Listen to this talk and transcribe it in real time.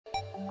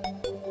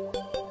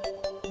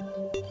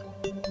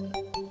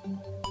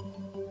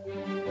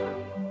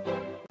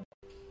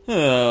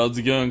How's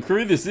it going,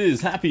 crew? This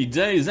is Happy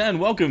Days, and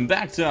welcome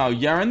back to our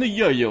Yarin the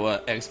Yo-Yo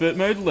Expert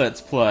Mode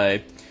Let's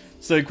Play.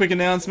 So, quick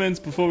announcements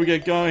before we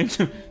get going.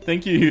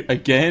 Thank you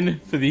again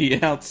for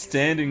the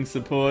outstanding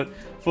support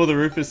for the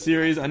Rufus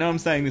series. I know I'm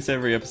saying this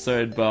every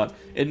episode, but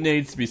it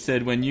needs to be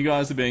said. When you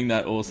guys are being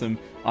that awesome,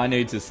 I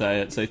need to say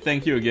it. So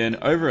thank you again.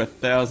 Over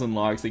 1,000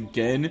 likes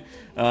again.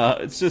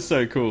 It's just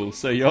so cool.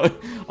 So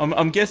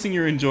I'm guessing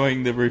you're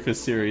enjoying the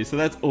Rufus series, so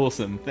that's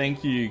awesome.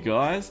 Thank you,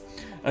 guys.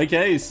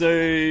 Okay, so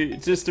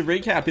just to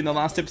recap, in the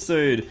last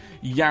episode,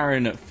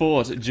 Yarin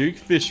fought Duke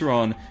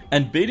Fishron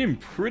and beat him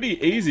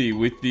pretty easy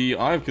with the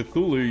Eye of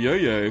Cthulhu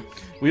Yo-Yo.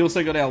 We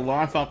also got our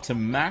life up to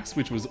max,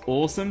 which was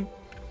awesome.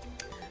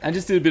 And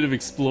just did a bit of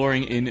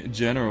exploring in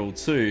general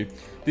too.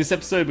 This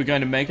episode we're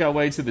going to make our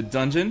way to the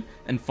dungeon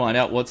and find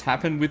out what's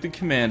happened with the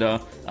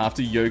commander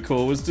after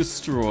Yokor was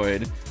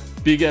destroyed.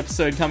 Big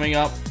episode coming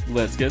up,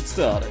 let's get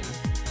started.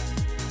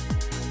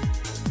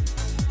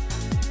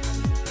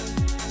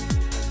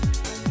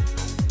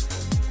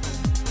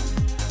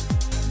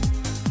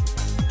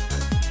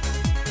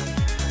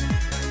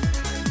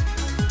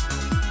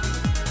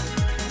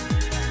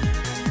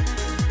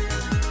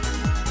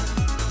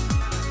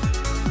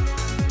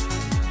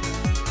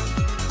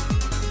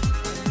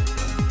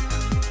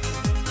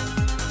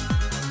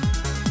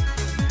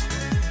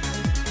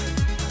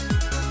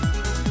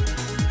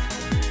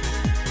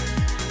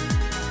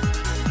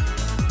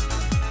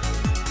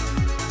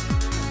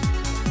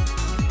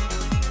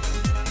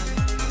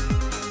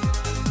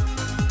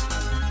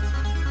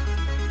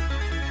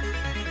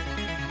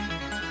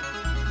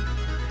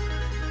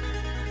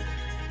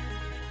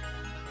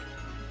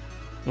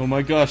 Oh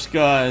my gosh,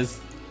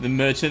 guys, the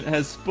merchant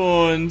has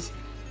spawned,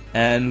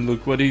 and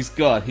look what he's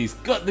got. He's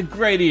got the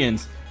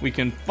gradient. We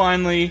can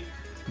finally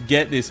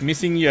get this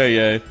missing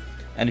yo-yo,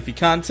 and if you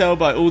can't tell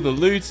by all the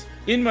loot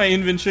in my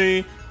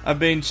inventory, I've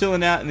been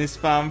chilling out in this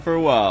farm for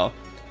a while.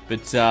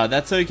 But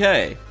that's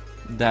okay.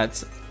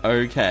 That's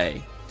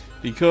okay.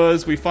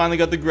 Because we finally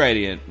got the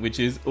gradient, which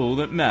is all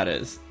that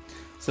matters.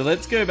 So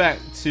let's go back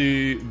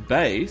to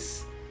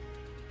base,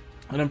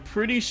 and I'm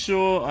pretty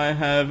sure I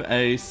have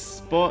a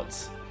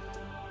spot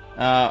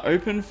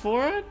open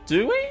for it?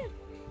 Do we?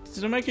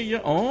 Did I make a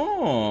yo?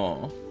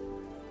 Oh!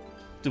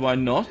 Do I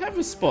not have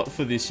a spot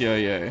for this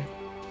yo-yo?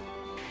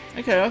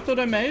 Okay, I thought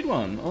I made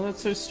one. Oh,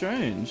 that's so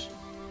strange.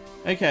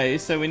 Okay,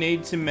 so we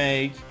need to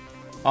make...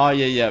 Oh,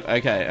 yeah,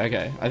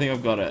 okay. I think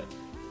I've got it.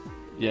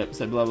 Yep,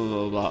 so blah, blah,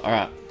 blah, blah.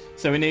 Alright,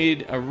 so we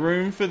need a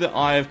room for the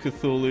Eye of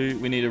Cthulhu.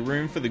 We need a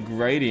room for the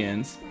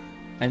Gradients.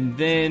 And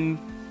then...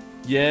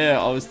 yeah,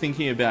 I was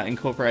thinking about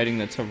incorporating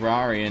the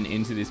Terrarian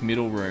into this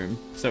middle room,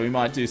 so we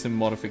might do some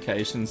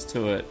modifications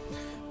to it.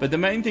 But the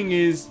main thing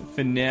is,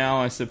 for now,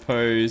 I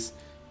suppose,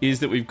 is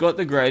that we've got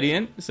the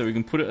gradient, so we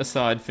can put it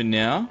aside for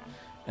now.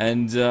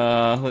 And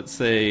let's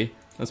see,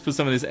 let's put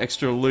some of this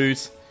extra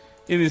loot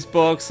in this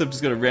box. I've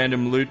just got a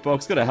random loot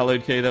box, got a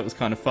hallowed key, that was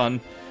kind of fun.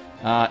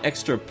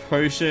 Extra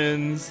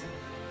potions,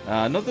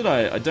 not that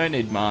I don't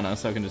need mana,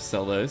 so I can just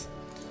sell those.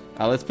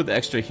 Let's put the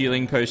extra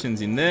healing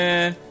potions in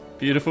there.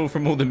 Beautiful,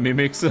 from all the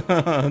mimics.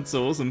 That's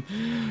awesome.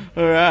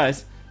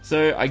 Alright,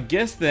 so I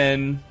guess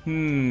then,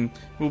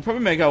 we'll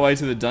probably make our way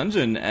to the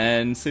dungeon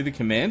and see the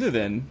commander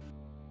then.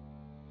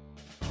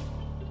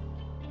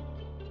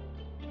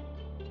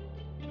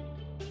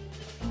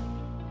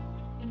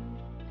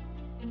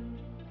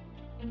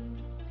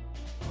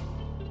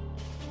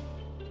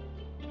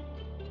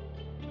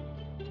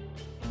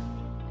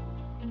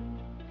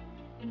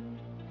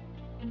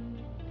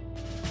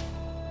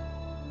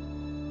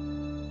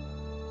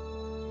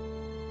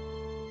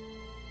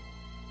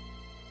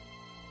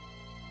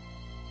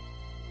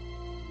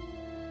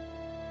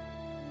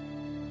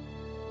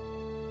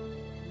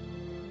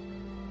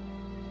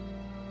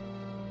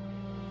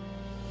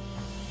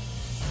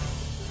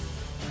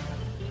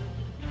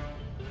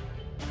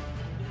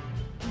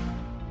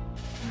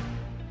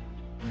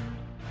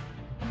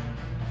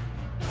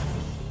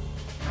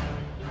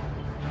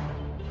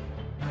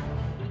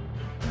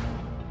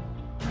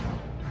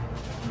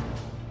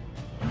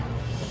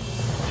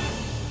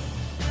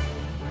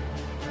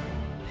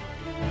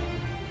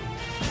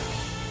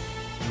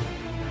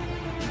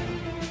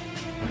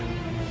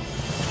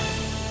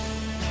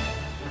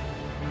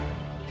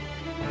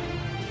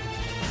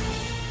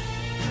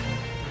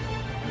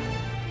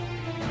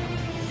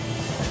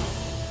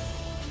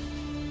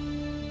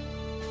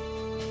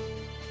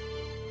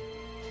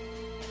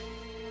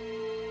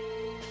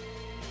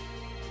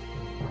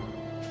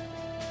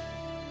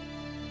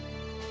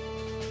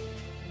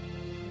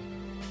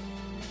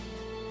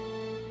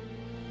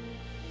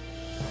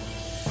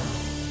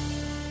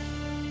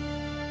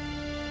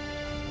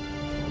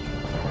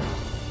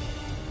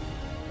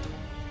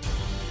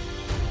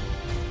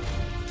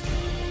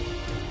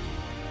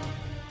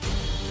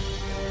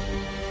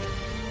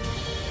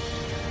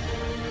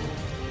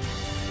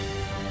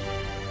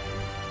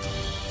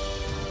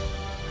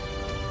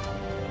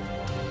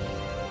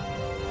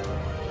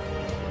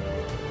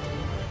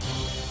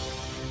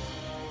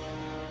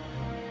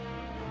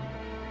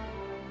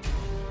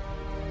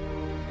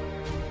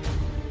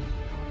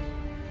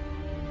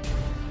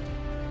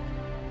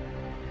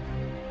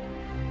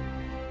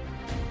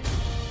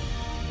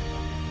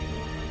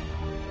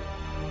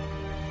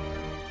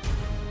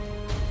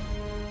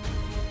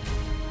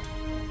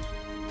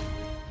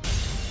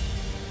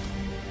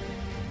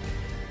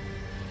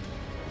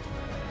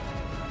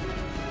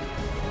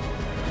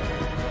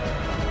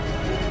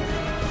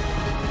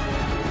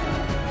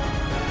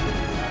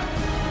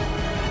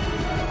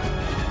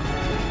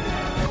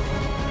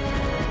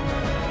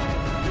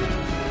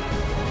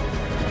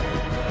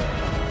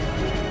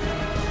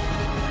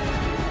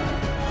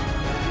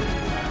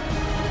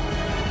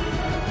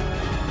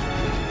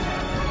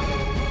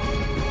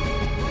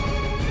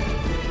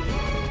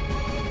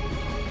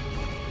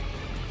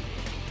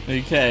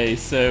 Okay,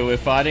 so we're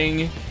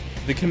fighting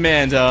the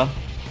commander,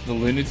 the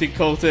lunatic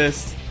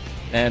cultist,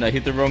 and I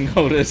hit the wrong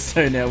cultist,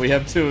 so now we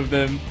have 2 of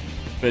them.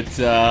 But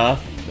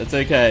that's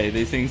okay,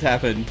 these things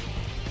happen.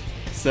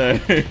 So,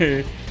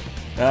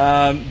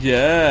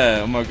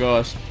 yeah, oh my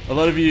gosh. A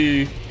lot of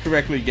you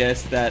correctly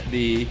guessed that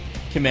the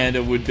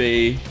commander would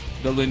be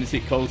the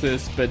lunatic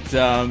cultist, but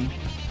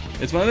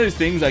it's one of those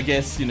things, I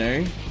guess, you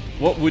know,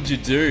 what would you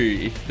do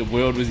if the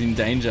world was in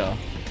danger?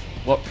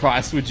 What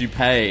price would you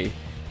pay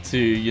to,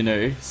 you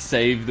know,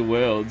 save the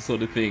world,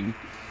 sort of thing?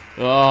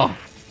 Oh,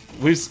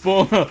 we've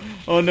spawned.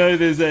 Oh no,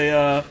 there's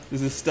a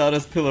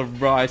Stardust pillar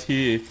right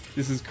here.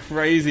 This is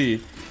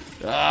crazy.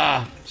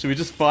 Should we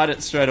just fight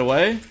it straight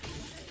away?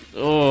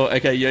 Oh,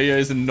 okay,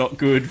 yo-yos are not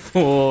good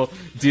for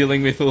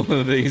dealing with all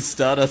of these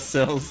Stardust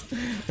cells.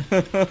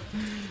 I've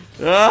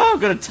got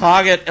to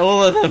target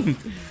all of them.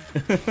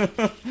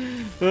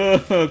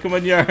 Oh, come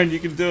on, Yarin, you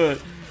can do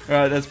it.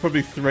 Alright, that's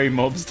probably 3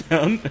 mobs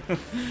down.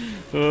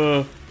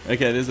 Oh,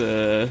 okay, there's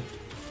a...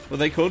 what are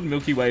they called?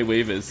 Milky Way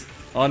Weavers.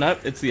 Oh, no,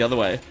 it's the other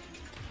way.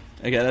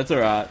 Okay, that's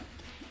alright.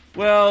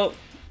 Well,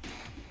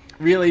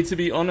 really, to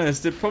be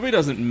honest, it probably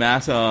doesn't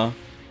matter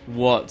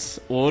what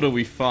order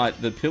we fight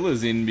the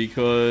pillars in,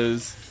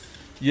 because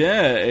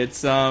yeah,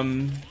 it's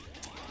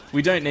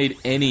we don't need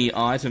any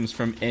items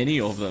from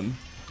any of them.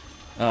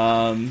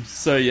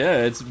 So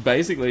yeah, it's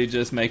basically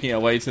just making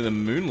our way to the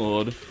Moon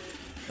Lord.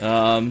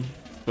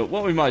 But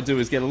what we might do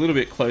is get a little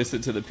bit closer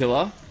to the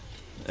pillar,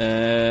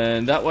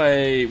 and that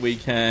way we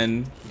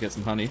can get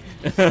some honey.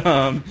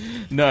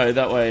 No,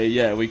 that way,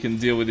 yeah, we can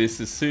deal with this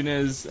as soon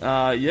as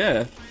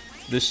yeah,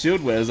 the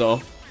shield wears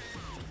off.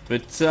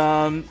 But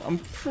I'm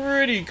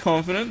pretty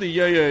confident the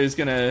yo-yo is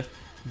going to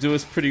do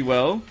us pretty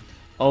well.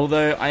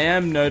 Although I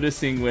am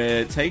noticing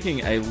we're taking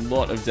a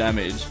lot of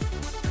damage.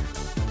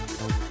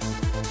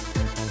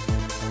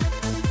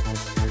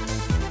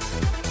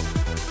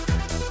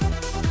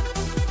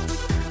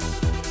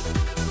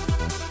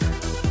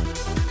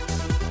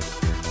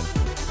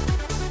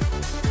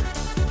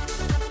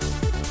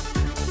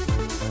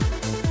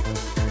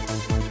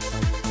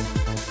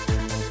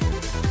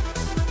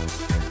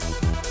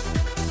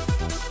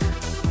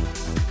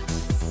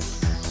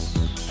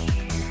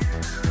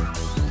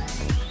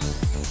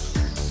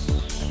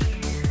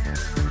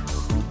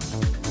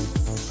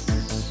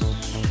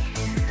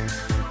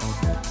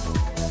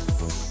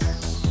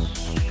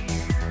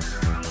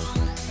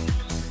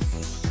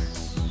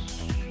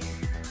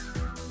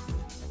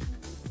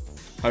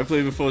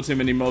 Hopefully before too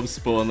many mobs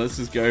spawn, let's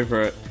just go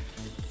for it.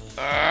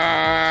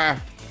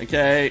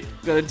 Okay,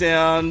 got it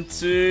down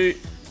to...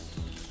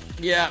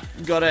 yeah,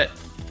 got it.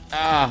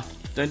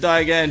 Don't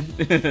die again.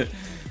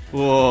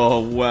 Whoa,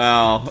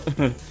 wow.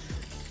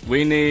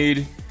 We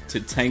need to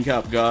tank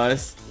up,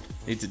 guys.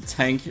 Need to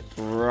tank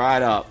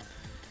right up.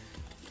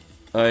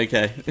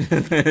 Okay,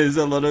 there's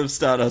a lot of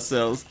Stardust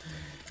cells.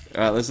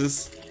 Alright, let's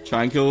just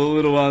try and kill the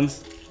little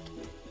ones.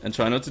 And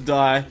try not to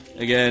die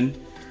again.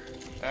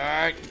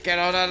 Get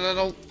on a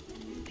little...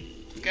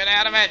 get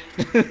out of it!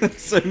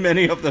 So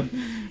many of them.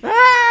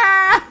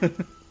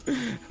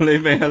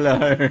 Leave me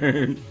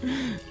alone.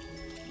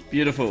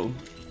 Beautiful.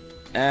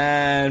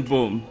 And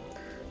boom.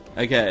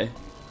 Okay.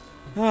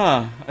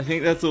 I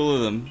think that's all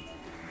of them.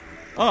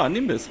 Oh,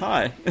 Nimbus,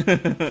 hi.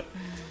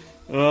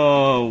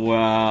 Oh,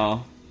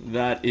 wow.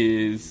 That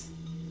is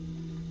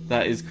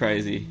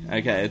crazy.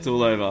 Okay, it's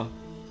all over.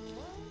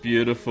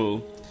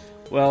 Beautiful.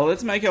 Well,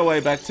 let's make our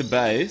way back to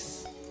base.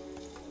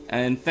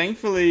 And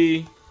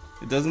thankfully,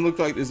 it doesn't look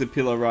like there's a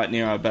pillar right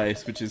near our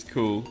base, which is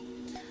cool.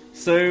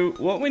 So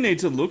what we need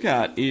to look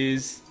at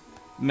is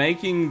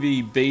making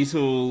the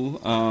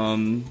beetle...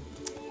 oh,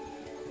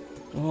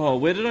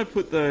 where did I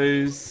put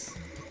those?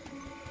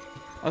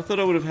 I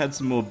thought I would have had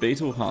some more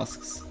beetle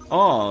husks.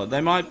 Oh,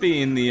 they might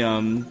be in the...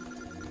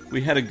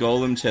 we had a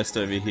golem chest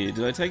over here.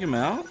 Did I take them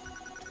out?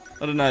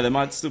 I don't know, they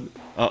might still...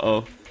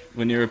 uh-oh,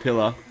 we're near a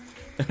pillar.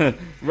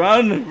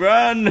 Run!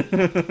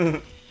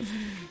 Run!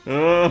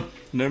 Oh...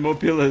 no more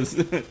pillars.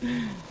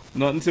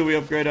 Not until we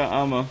upgrade our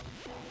armor.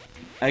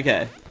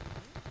 Okay.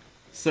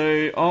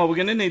 So, oh, we're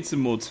gonna need some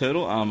more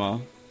turtle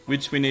armor,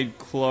 which we need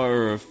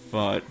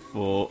chlorophyte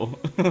for.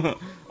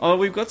 Oh,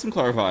 we've got some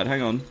chlorophyte.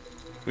 Hang on.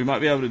 We might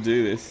be able to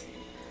do this.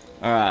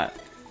 Alright.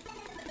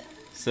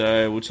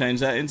 So, we'll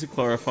change that into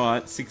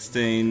chlorophyte.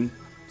 16,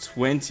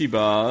 20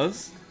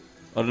 bars.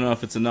 I don't know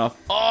if it's enough.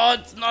 Oh,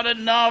 it's not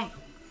enough!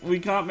 We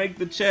can't make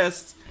the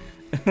chest.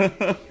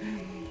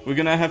 We're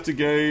gonna have to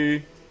go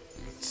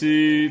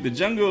to the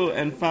jungle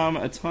and farm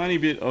a tiny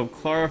bit of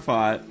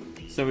chlorophyte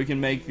so we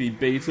can make the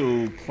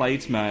beetle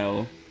plate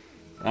mail,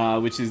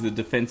 which is the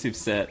defensive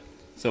set.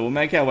 So we'll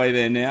make our way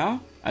there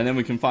now, and then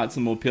we can fight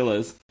some more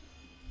pillars.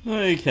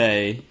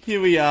 Okay, here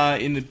we are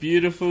in the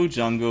beautiful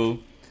jungle,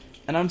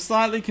 and I'm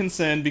slightly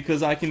concerned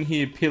because I can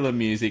hear pillar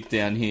music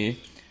down here,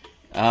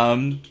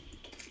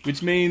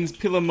 which means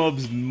pillar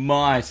mobs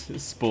might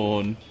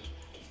spawn,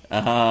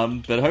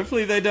 but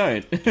hopefully they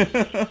don't.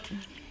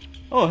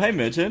 Oh, hey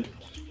merchant.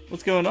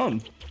 What's going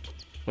on?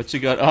 What you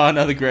got? Oh,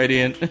 another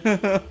gradient.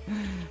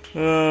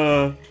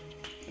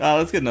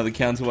 Let's get another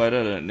counterweight.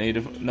 I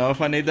don't know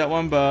if I need that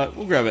one, but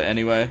we'll grab it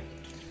anyway.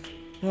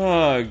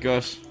 Oh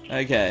gosh.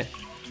 Okay.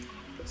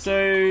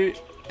 So,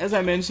 as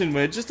I mentioned,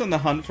 we're just on the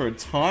hunt for a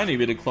tiny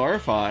bit of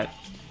chlorophyte.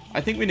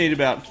 I think we need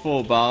about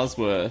 4 bars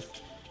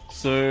worth.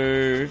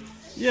 So,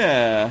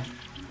 yeah.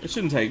 It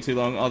shouldn't take too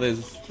long. Oh,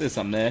 there's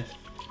some there.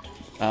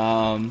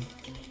 And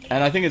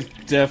I think it's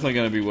definitely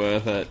going to be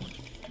worth it.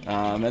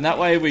 And that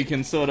way we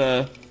can sort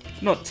of,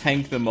 not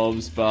tank the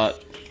mobs,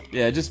 but,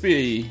 yeah, just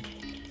be,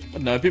 I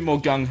don't know, a bit more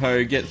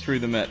gung-ho, get through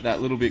them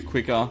that little bit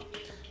quicker.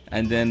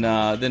 And then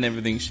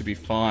everything should be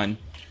fine.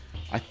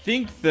 I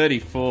think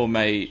 34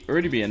 may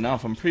already be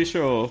enough. I'm pretty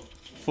sure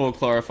 4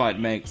 chlorophyte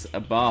makes a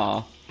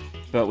bar.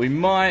 But we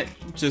might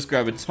just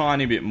grab a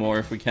tiny bit more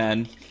if we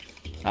can.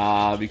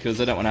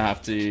 Because I don't want to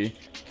have to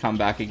come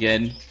back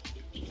again.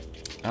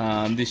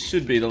 This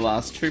should be the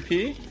last trip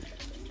here.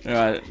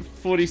 Alright,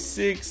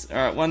 46.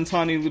 Alright, one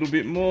tiny little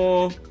bit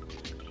more.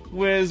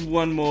 Where's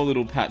one more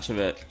little patch of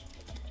it?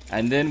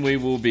 And then we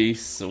will be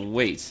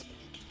sweet.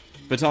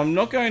 But I'm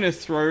not going to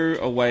throw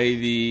away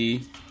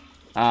the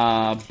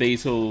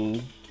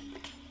beetle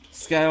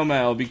scale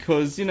mail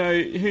because, you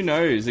know, who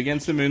knows?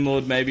 Against the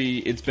Moonlord, maybe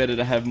it's better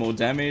to have more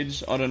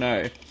damage. I don't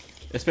know.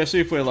 Especially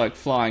if we're, like,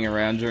 flying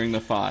around during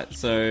the fight.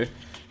 So,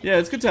 yeah,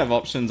 it's good to have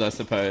options, I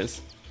suppose.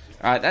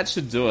 Alright, that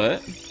should do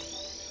it.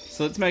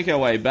 So let's make our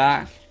way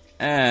back.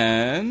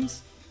 And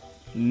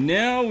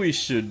now we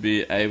should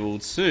be able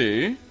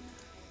to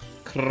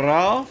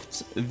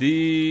craft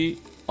the...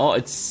 Oh,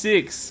 it's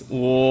 6.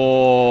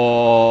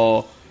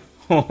 Whoa.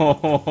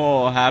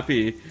 Oh,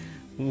 Happy.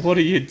 What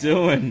are you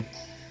doing?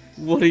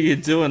 What are you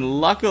doing?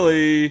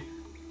 Luckily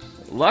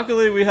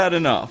we had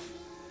enough.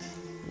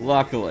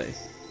 Luckily.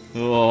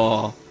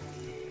 Oh.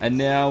 And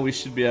now we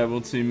should be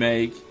able to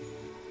make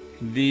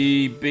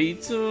the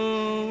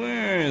beetle.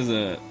 Where is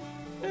it?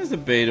 Where's the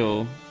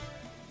beetle?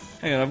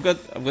 Hang on, I've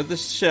got the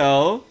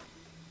shell.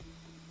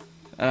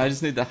 And I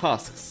just need the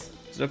husks.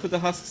 Did I put the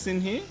husks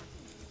in here?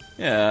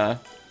 Yeah.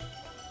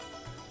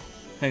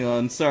 Hang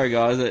on, sorry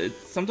guys.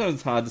 Sometimes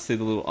it's hard to see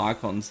the little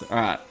icons.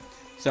 Alright.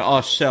 So,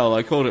 oh, shell.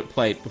 I called it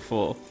plate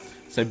before.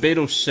 So,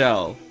 beetle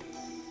shell.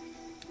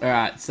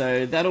 Alright,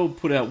 so that'll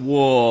put out...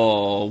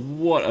 Whoa,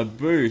 what a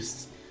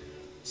boost.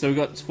 So, we've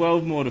got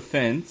 12 more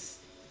defense.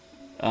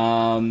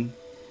 Yeah,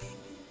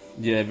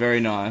 very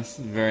nice.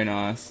 Very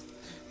nice.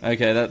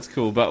 Okay, that's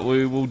cool. But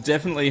we will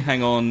definitely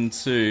hang on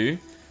to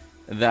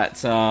that,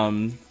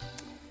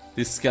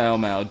 this scale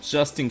mail,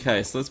 just in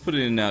case. Let's put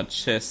it in our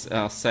chest,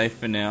 our safe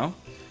for now.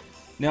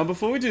 Now,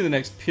 before we do the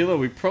next pillar,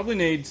 we probably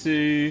need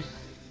to...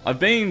 I've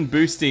been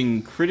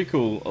boosting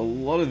critical a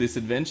lot of this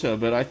adventure,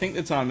 but I think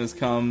the time has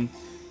come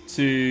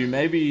to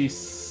maybe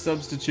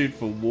substitute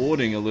for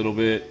warding a little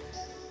bit.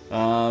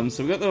 So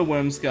we've got the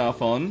worm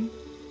scarf on.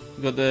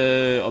 We've got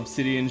the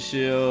obsidian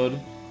shield.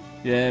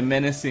 Yeah,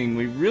 menacing.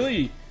 We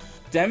really...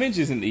 Damage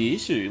isn't the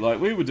issue. Like,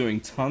 we were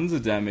doing tons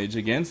of damage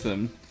against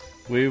them.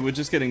 We were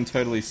just getting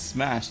totally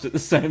smashed at the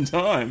same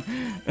time.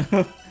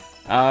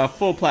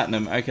 4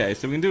 platinum. Okay,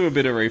 so we can do a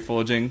bit of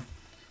reforging.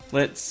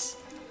 Let's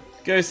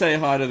go say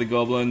hi to the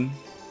goblin.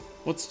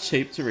 What's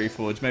cheap to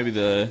reforge? Maybe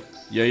the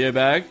yo-yo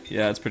bag?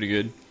 Yeah, that's pretty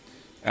good.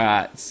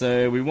 Alright,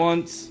 so we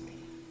want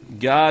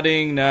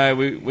guarding. No,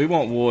 we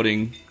want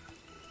warding.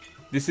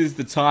 This is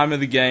the time of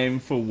the game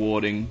for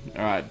warding.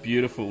 Alright,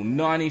 beautiful.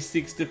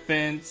 96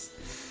 defense.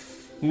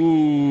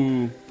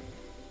 Ooh.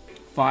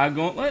 Fire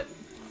gauntlet?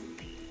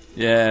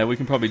 Yeah, we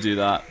can probably do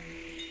that.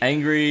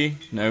 Angry.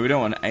 No, we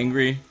don't want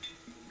angry.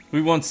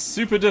 We want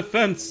super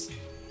defense.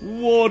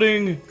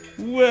 Warding.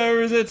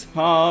 Where is it?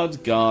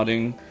 Hard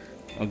guarding.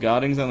 Oh,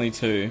 guarding's only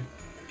 2.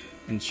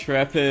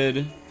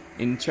 Intrepid.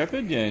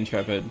 Intrepid? Yeah,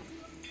 intrepid.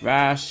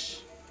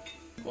 Rash.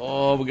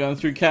 Oh, we're going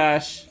through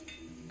cash.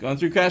 Going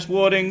through cash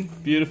warding.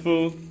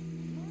 Beautiful.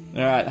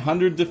 Alright,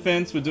 100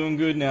 defense. We're doing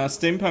good now.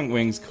 Steampunk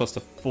wings cost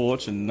a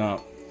fortune.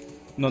 No.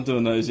 Not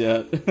doing those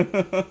yet.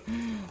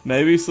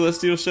 Maybe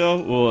celestial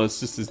shell? Oh,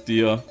 it's just as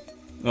dear.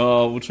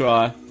 Oh, we'll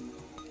try.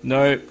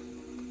 Nope.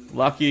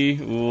 Lucky.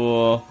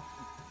 Oh.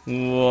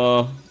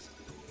 Oh.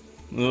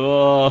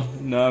 Oh.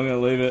 No, I'm gonna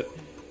leave it.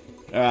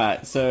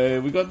 Alright, so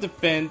we got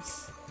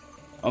defense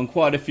on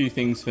quite a few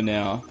things for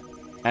now.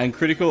 And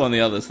critical on the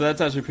other, so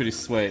that's actually pretty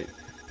sweet.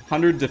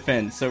 100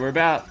 defense, so we're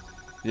about,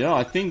 yeah,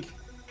 I think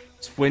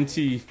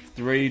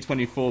 23,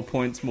 24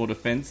 points more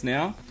defense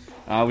now.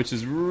 Which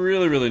is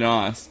really, really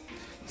nice.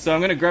 So I'm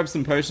going to grab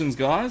some potions,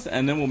 guys,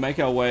 and then we'll make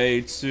our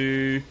way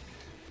to...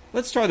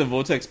 Let's try the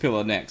Vortex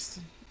Pillar next.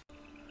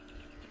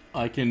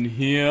 I can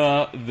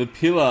hear the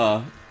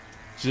pillar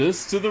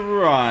just to the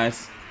right,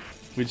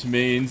 which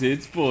means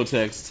it's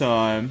Vortex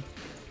time.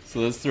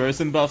 So let's throw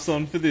some buffs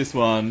on for this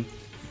one,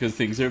 because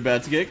things are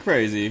about to get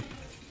crazy.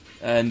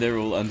 And they're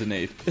all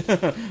underneath.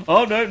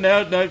 Oh, no,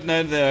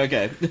 they're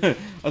okay.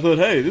 I thought,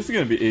 hey, this is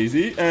going to be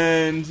easy,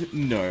 and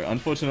no,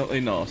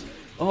 unfortunately not.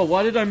 Oh,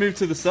 why did I move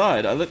to the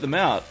side? I let them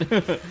out.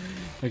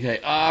 Okay,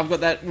 I've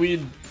got that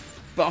weird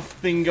buff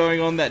thing going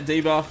on, that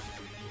debuff.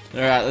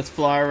 Alright, let's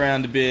fly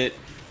around a bit.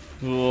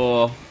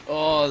 Oh,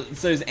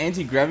 it's those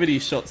anti-gravity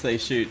shots they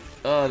shoot.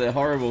 Oh, they're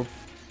horrible.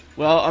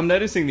 Well, I'm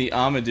noticing the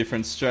armor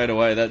difference straight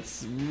away.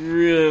 That's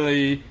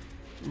really,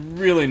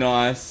 really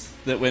nice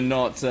that we're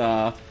not,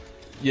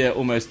 yeah,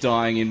 almost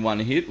dying in one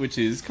hit, which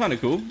is kind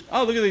of cool.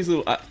 Oh, look at these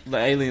little the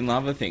alien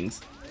lava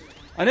things.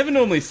 I never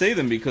normally see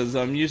them because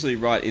I'm usually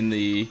right in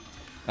the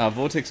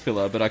vortex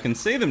pillar, but I can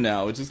see them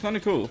now, which is kind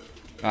of cool.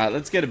 Alright,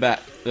 let's get it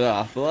back.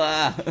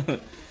 Alright,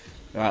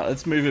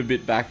 let's move a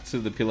bit back to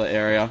the pillar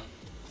area.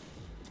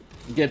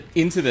 Get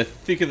into the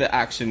thick of the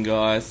action,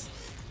 guys.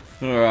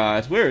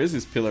 Alright, where is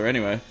this pillar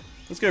anyway?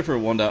 Let's go for a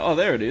wander. Oh,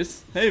 there it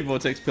is. Hey,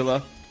 vortex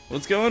pillar.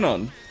 What's going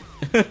on?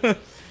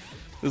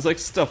 There's like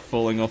stuff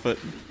falling off it.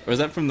 Or is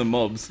that from the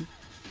mobs?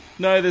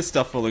 No, there's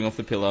stuff falling off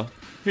the pillar.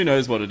 Who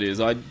knows what it is?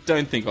 I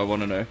don't think I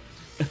want to know.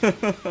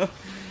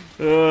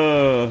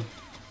 Oh,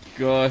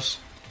 gosh.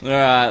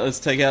 Alright, let's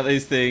take out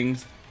these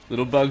things.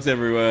 Little bugs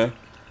everywhere.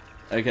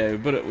 Okay,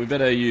 we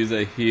better use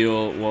a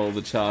heal while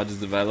the charge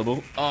is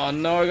available. Oh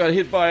no, I got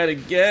hit by it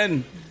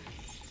again!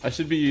 I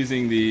should be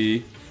using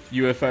the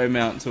UFO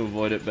mount to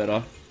avoid it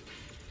better.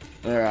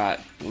 Alright,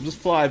 we'll just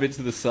fly a bit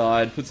to the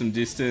side, put some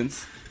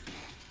distance.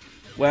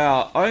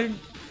 Wow, I'm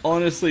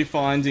honestly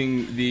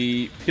finding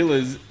the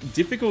pillars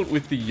difficult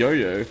with the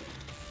yo-yo.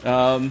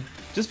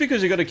 Just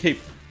because you got to keep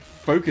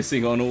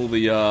focusing on all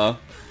the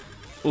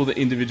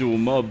individual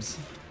mobs.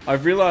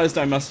 I've realised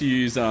I must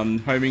use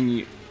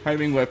homing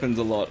weapons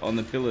a lot on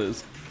the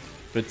pillars.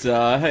 But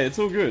hey, it's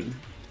all good.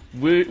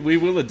 We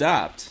will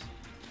adapt.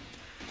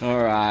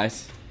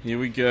 Alright, here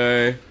we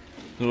go.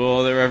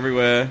 Oh, they're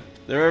everywhere.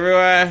 They're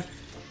everywhere!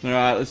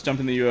 Alright, let's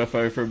jump in the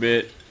UFO for a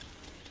bit.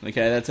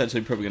 Okay, that's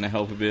actually probably going to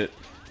help a bit.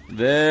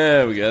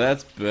 There we go,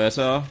 that's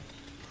better.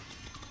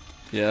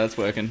 Yeah, that's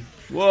working.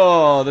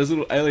 Whoa, those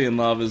little alien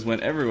lavas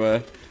went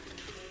everywhere.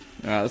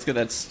 Alright, let's get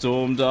that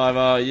storm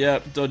diver.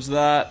 Yep, dodge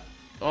that.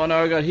 Oh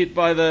no, I got hit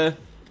by the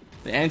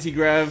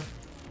anti-grav.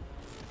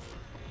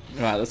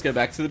 Alright, let's go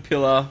back to the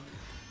pillar.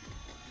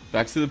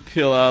 Back to the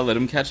pillar, let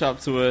them catch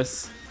up to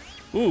us.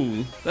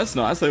 Ooh, that's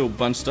nice, they all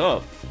bunched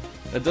up.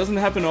 That doesn't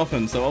happen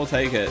often, so I'll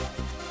take it.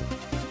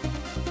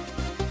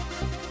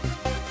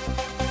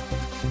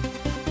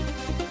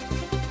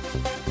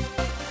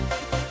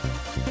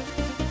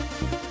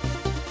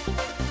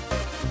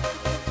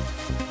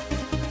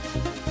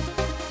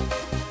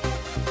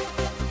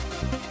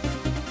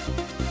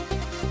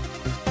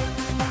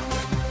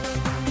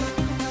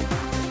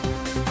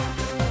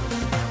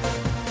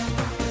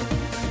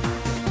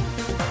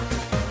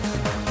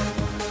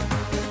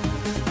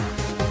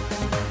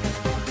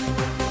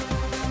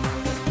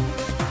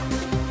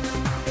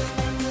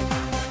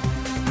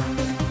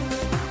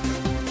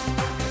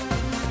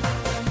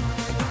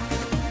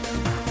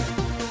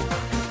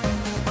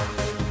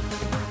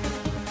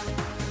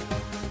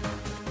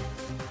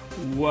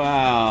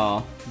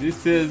 Wow,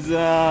 this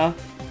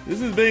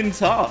has been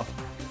tough.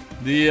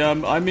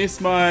 I miss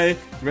my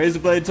razor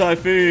blade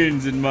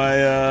typhoons and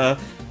my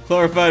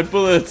chlorified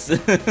bullets.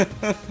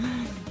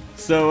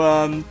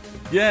 So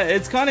yeah,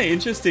 it's kind of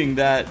interesting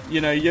that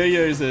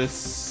yo-yos are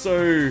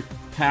so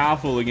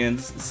powerful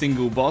against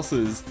single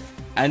bosses,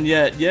 and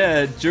yet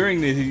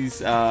during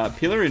these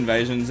pillar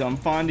invasions, I'm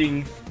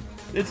finding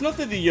it's not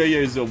that the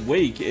yo-yos are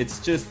weak. It's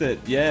just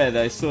that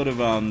they sort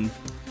of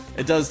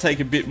it does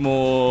take a bit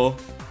more,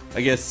 I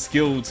guess,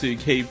 skill to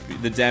keep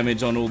the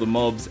damage on all the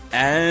mobs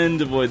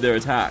and avoid their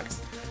attacks.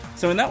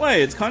 So in that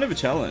way, it's kind of a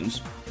challenge,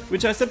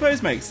 which I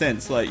suppose makes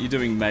sense, like you're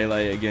doing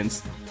melee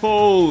against...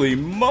 Holy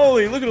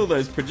moly, look at all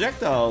those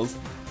projectiles!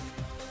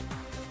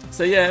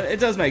 So yeah, it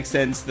does make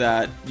sense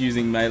that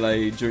using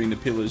melee during the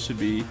pillars should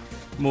be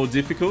more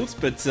difficult,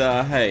 but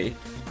hey,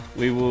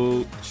 we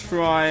will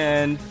try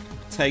and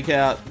take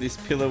out this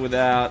pillar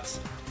without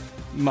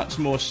much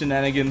more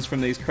shenanigans from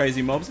these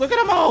crazy mobs. Look at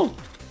them all!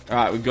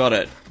 Alright, we got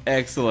it.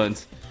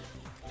 Excellent.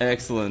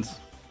 Excellent.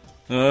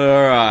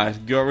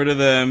 Alright, got rid of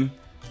them.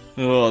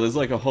 Oh, there's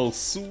like a whole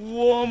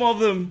swarm of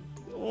them.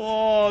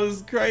 Oh, this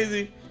is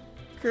crazy.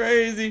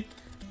 Crazy.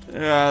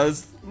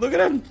 Look at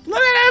him.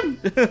 Look at him.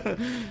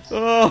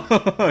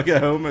 Oh, okay,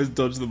 I almost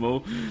dodged them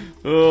all.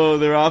 Oh,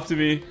 they're after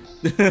me.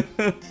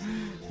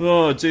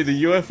 Oh, gee,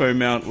 the UFO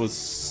mount was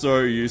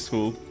so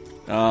useful.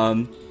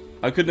 I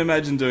couldn't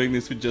imagine doing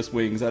this with just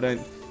wings. I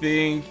don't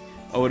think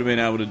I would have been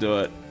able to do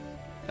it.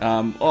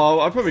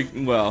 I probably,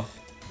 well,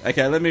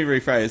 okay, let me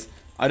rephrase.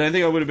 I don't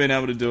think I would have been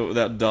able to do it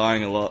without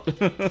dying a lot.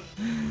 Alright,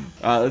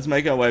 let's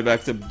make our way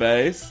back to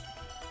base.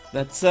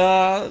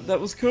 That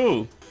was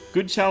cool.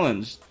 Good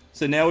challenge.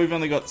 So now we've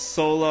only got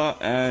Solar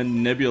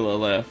and Nebula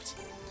left.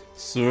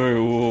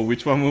 So,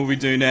 which one will we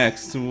do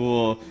next?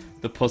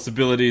 The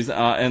possibilities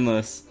are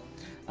endless.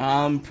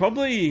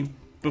 Probably,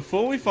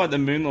 before we fight the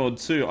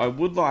Moonlord 2, I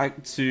would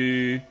like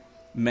to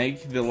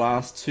make the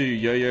last 2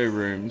 yo-yo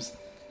rooms.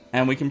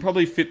 And we can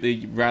probably fit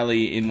the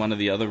rally in one of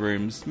the other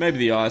rooms. Maybe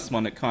the ice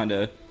one, it kind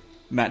of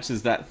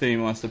matches that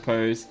theme, I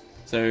suppose.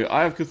 So,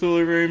 I have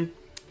Cthulhu room,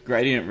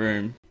 Gradient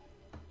room.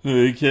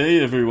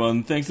 Okay,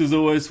 everyone, thanks as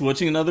always for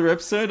watching another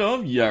episode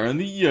of Yarin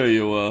the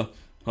Yo-Yoer.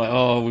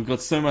 Oh, we've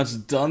got so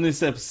much done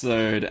this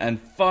episode, and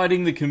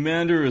fighting the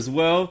commander as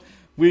well.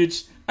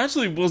 which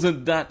actually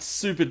wasn't that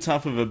super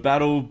tough of a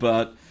battle,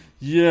 but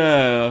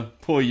yeah,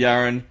 poor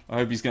Yarin. I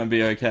hope he's going to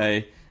be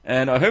okay.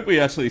 And I hope we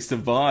actually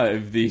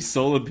survive the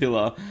Solar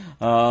Pillar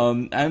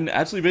and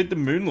actually beat the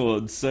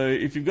Moonlord. So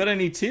if you've got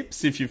any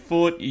tips, if you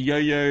fought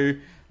Yo-Yo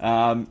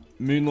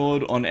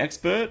Moonlord on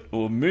Expert,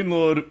 or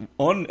Moonlord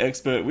on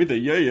Expert with a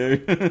Yo-Yo,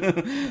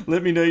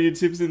 let me know your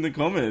tips in the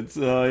comments.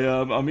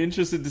 I'm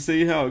interested to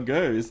see how it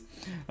goes.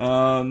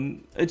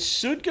 It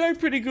should go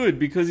pretty good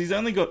because he's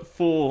only got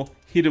 4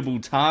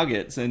 hittable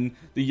targets, and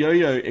the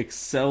Yo-Yo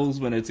excels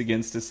when it's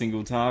against a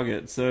single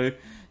target. So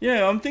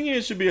yeah, I'm thinking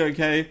it should be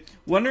okay.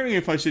 Wondering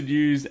if I should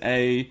use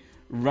a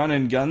run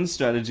and gun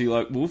strategy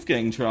like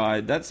Wolfgang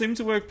tried. That seemed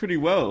to work pretty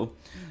well.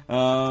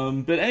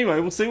 But anyway,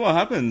 we'll see what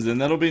happens, and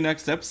that'll be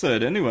next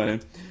episode anyway.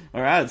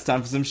 Alright, it's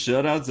time for some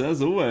shoutouts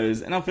as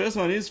always. And our first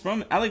one is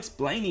from Alex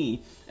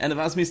Blaney. And they've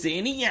asked me to see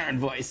any Yarin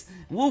voice.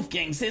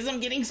 Wolfgang says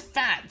I'm getting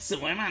fat,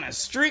 so I'm on a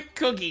strict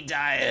cookie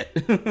diet.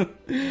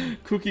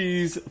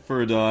 Cookies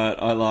for a diet,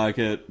 I like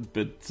it.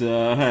 But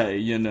hey,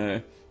 you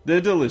know,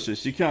 they're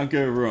delicious. You can't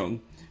go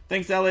wrong.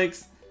 Thanks,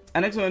 Alex.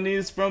 Our next one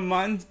is from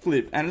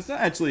Mindflip, and it's not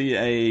actually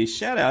a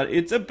shout out,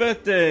 it's a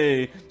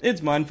birthday.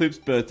 It's Mindflip's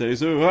birthday,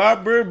 so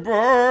happy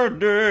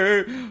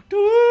birthday to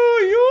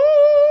you.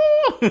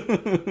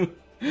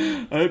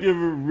 I hope you have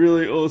a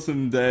really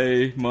awesome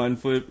day,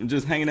 Mindflip, and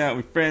just hanging out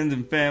with friends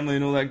and family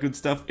and all that good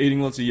stuff,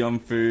 eating lots of yum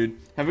food.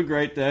 Have a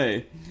great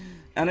day.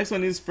 Our next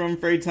one is from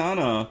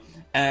Freitana,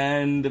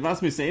 and they've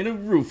asked me to say in a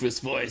Rufus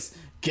voice,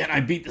 can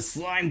I beat the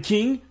Slime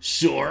King?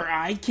 Sure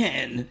I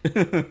can. I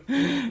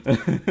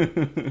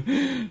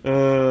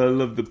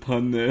love the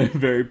pun there.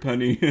 Very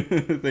punny.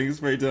 Thanks,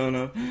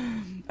 Freitana.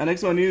 Our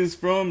next one is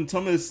from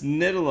Thomas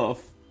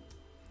Nedeloff.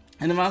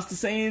 And I'm asked to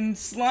say in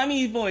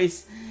slimy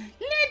voice,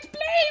 let's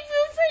play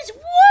Rufus,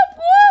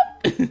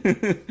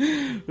 whoop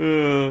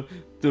whoop.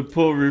 The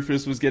poor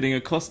Rufus was getting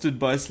accosted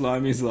by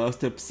Slimies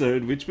last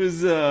episode, which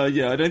was,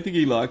 yeah, I don't think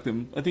he liked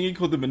them. I think he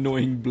called them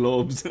annoying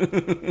blobs.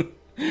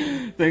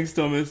 Thanks,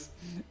 Thomas.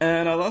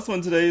 And our last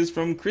one today is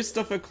from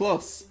Christopher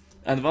Kloss.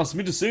 And they've asked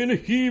me to say in a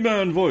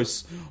He-Man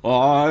voice,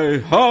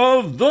 I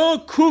have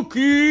the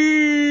cookie!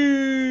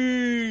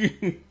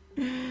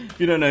 If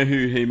you don't know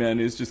who He-Man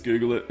is, just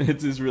Google it.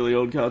 It's this really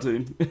old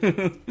cartoon.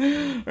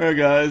 Alright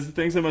guys,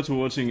 thanks so much for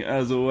watching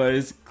as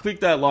always. Click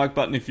that like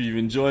button if you've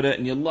enjoyed it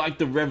and you liked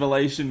the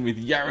revelation with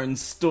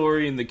Yarin's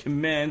story and the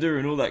commander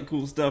and all that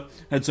cool stuff.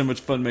 Had so much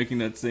fun making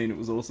that scene, it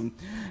was awesome.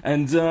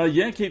 And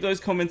yeah, keep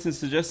those comments and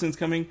suggestions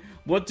coming.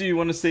 What do you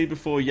want to see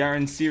before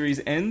Yarin's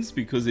series ends?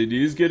 Because it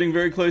is getting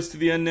very close to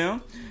the end now.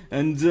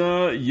 And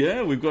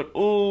yeah, we've got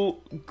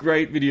all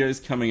great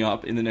videos coming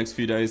up in the next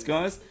few days,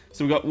 guys.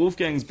 So we've got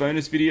Wolfgang's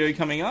bonus video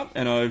coming up,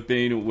 and I've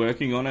been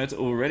working on it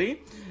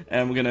already.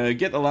 And we're going to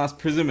get the last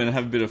prism and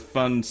have a bit of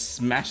fun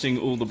smashing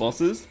all the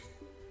bosses.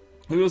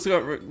 We also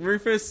got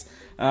Rufus,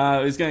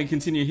 who's going to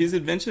continue his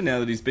adventure now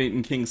that he's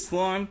beaten King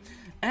Slime.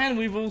 And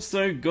we've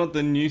also got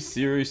the new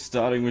series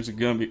starting, which is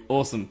going to be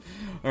awesome.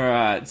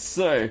 Alright,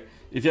 so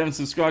if you haven't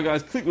subscribed,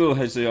 guys, click the little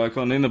HD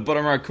icon in the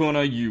bottom right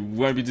corner. You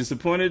won't be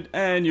disappointed,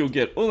 and you'll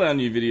get all our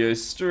new videos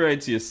straight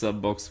to your sub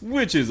box,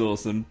 which is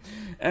awesome.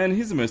 And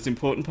here's the most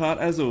important part,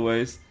 as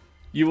always.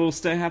 You all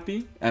stay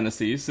happy, and I'll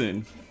see you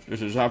soon.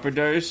 This is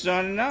HappyCrew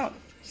signing out.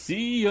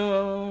 See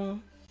ya!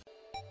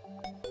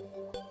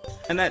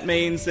 And that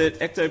means that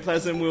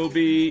Ectoplasm will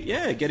be,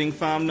 yeah, getting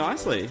farmed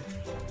nicely.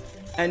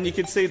 And you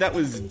can see that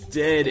was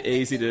dead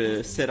easy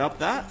to set up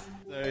that.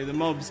 So the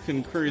mobs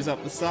can cruise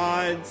up the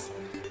sides.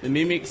 The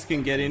mimics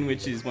can get in,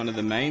 which is one of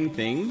the main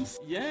things.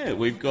 Yeah,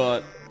 we've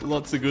got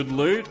lots of good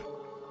loot.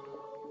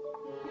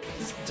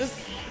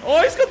 Oh,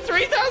 he's got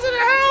 3,000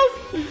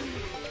 health!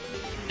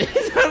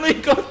 He's only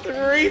got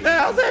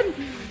 3,000!